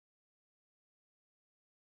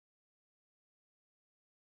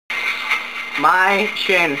My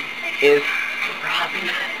chin is...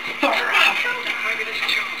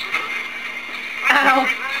 Ow!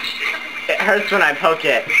 It hurts when I poke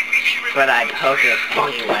it, but I poke it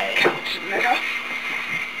anyway.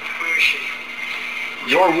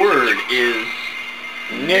 Your word is...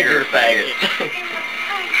 Nigger faggot.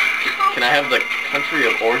 Can I have the country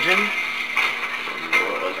of origin?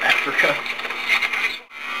 What was Africa?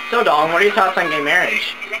 So, Dalton, what are your thoughts on gay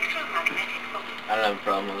marriage? I don't have a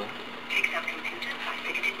problem with it.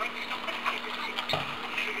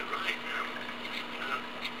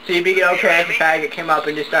 So you'd be okay if a faggot came up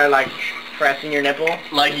and just started, like, pressing your nipple?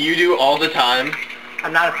 Like you do all the time?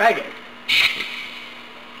 I'm not a faggot.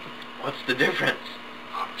 What's the difference?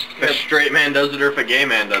 If a straight man does it or if a gay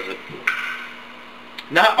man does it?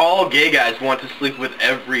 Not all gay guys want to sleep with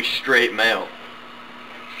every straight male.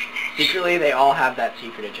 Secretly, they all have that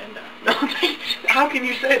secret agenda. How can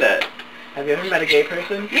you say that? Have you ever met a gay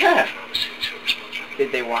person? Yeah.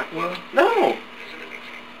 Did they want you? No.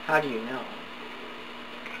 How do you know?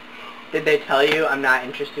 Did they tell you I'm not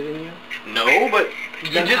interested in you? No, but...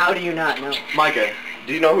 Then how do you not know? Micah,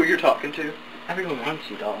 do you know who you're talking to? Everyone wants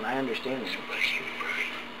you, Dalton. I understand you.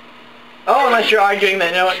 Oh, unless you're arguing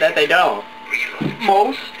that they don't.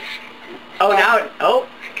 Most. Oh, now... Oh.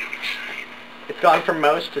 It's gone from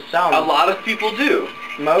most to some. A lot of people do.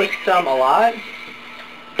 Most, some, a lot?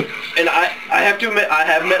 And I have to admit, I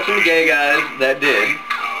have met some gay guys that did.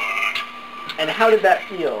 And how did that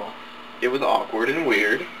feel? It was awkward and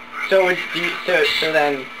weird. So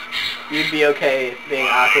then you'd be okay being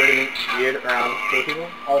awkward and weird around gay people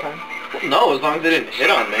all the time? Well, no, as long as they didn't hit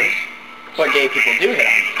on me. But gay people do hit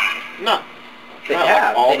on you. No. They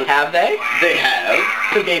have. Have they? They have.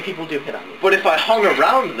 So gay people do hit on you. But if I hung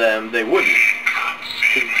around them, they wouldn't.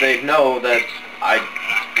 Because they'd know that I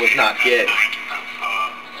was not gay.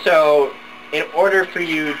 So, in order for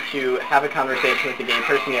you to have a conversation with a gay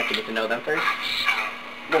person, you have to get to know them first?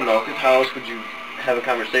 Well, no, because how else would you have a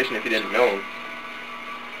conversation if you didn't know them?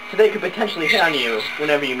 So they could potentially hit on you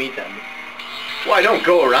whenever you meet them. Well, I don't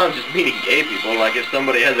go around just meeting gay people. Like, if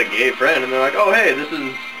somebody has a gay friend and they're like, oh, hey, this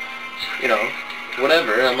is, you know,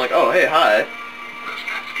 whatever. And I'm like, oh, hey, hi.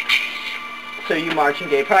 So you march in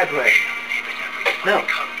gay pride parade? No,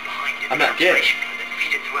 I'm not gay.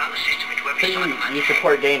 So you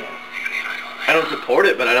support gayness? I don't support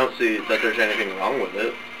it, but I don't see that there's anything wrong with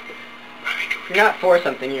it. You're not for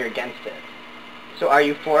something, you're against it. So are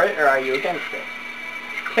you for it or are you against it?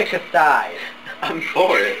 Pick a side. I'm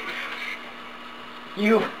for it.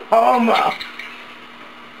 You homo!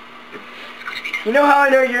 You know how I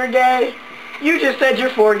know you're gay? You just said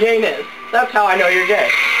you're for gayness. That's how I know you're gay.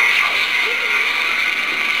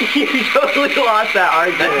 You totally lost that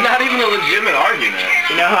argument. That's not even a legitimate argument.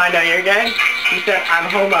 You know how I know you're gay? You said, I'm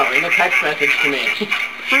homo in a text message to me.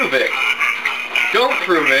 Prove it. Don't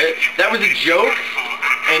prove it. That was a joke,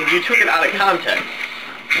 and you took it out of context.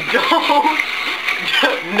 Don't.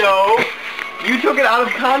 No. You took it out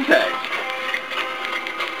of context.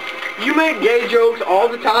 You make gay jokes all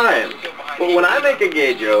the time. But when I make a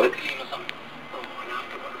gay joke...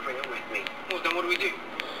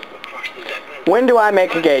 When do I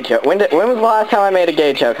make a gay joke? When was the last time I made a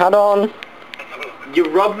gay joke? Huh, Dalton? You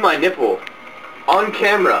rubbed my nipple on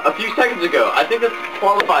camera a few seconds ago. I think this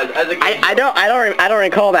qualifies as a gay joke. I don't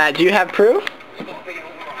recall that. Do you have proof?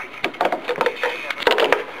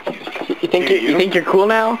 You think you're cool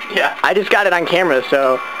now? Yeah. I just got it on camera,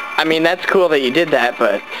 so I mean that's cool that you did that,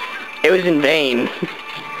 but it was in vain.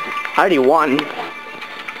 I already won.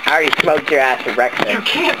 I already smoked your ass for breakfast. You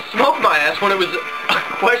can't smoke my ass when it was a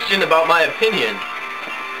question about my opinion.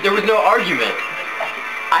 There was no argument.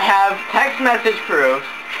 I have text message proof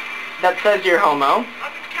that says you're homo,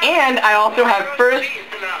 and I also have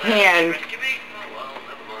first-hand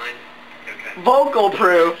vocal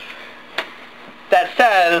proof that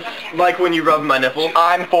says... Like when you rubbed my nipple?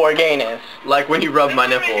 I'm for gayness. Like when you rubbed my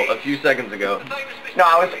nipple a few seconds ago. No,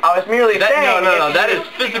 I was merely saying... No, that is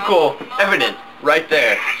physical evidence. Right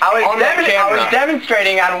there. I was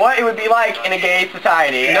demonstrating on what it would be like in a gay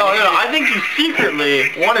society. No, I think you secretly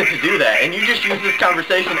wanted to do that, and you just used this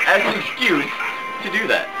conversation as an excuse to do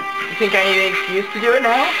that. You think I need an excuse to do it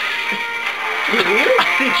now? You do? I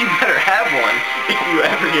think you better have one if you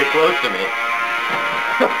ever get close to me.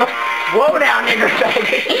 Whoa now, nigger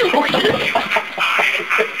faggot.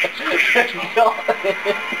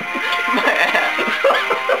 My ass.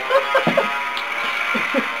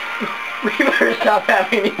 We better stop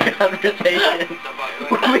having these conversations.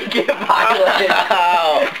 We get violent.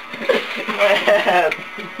 Ow.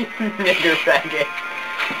 Nigger faggot.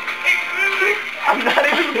 I'm not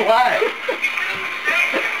even black.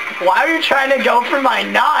 Why are you trying to go for my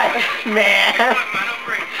nuts, man?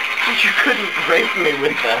 You couldn't rape me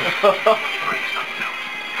with them.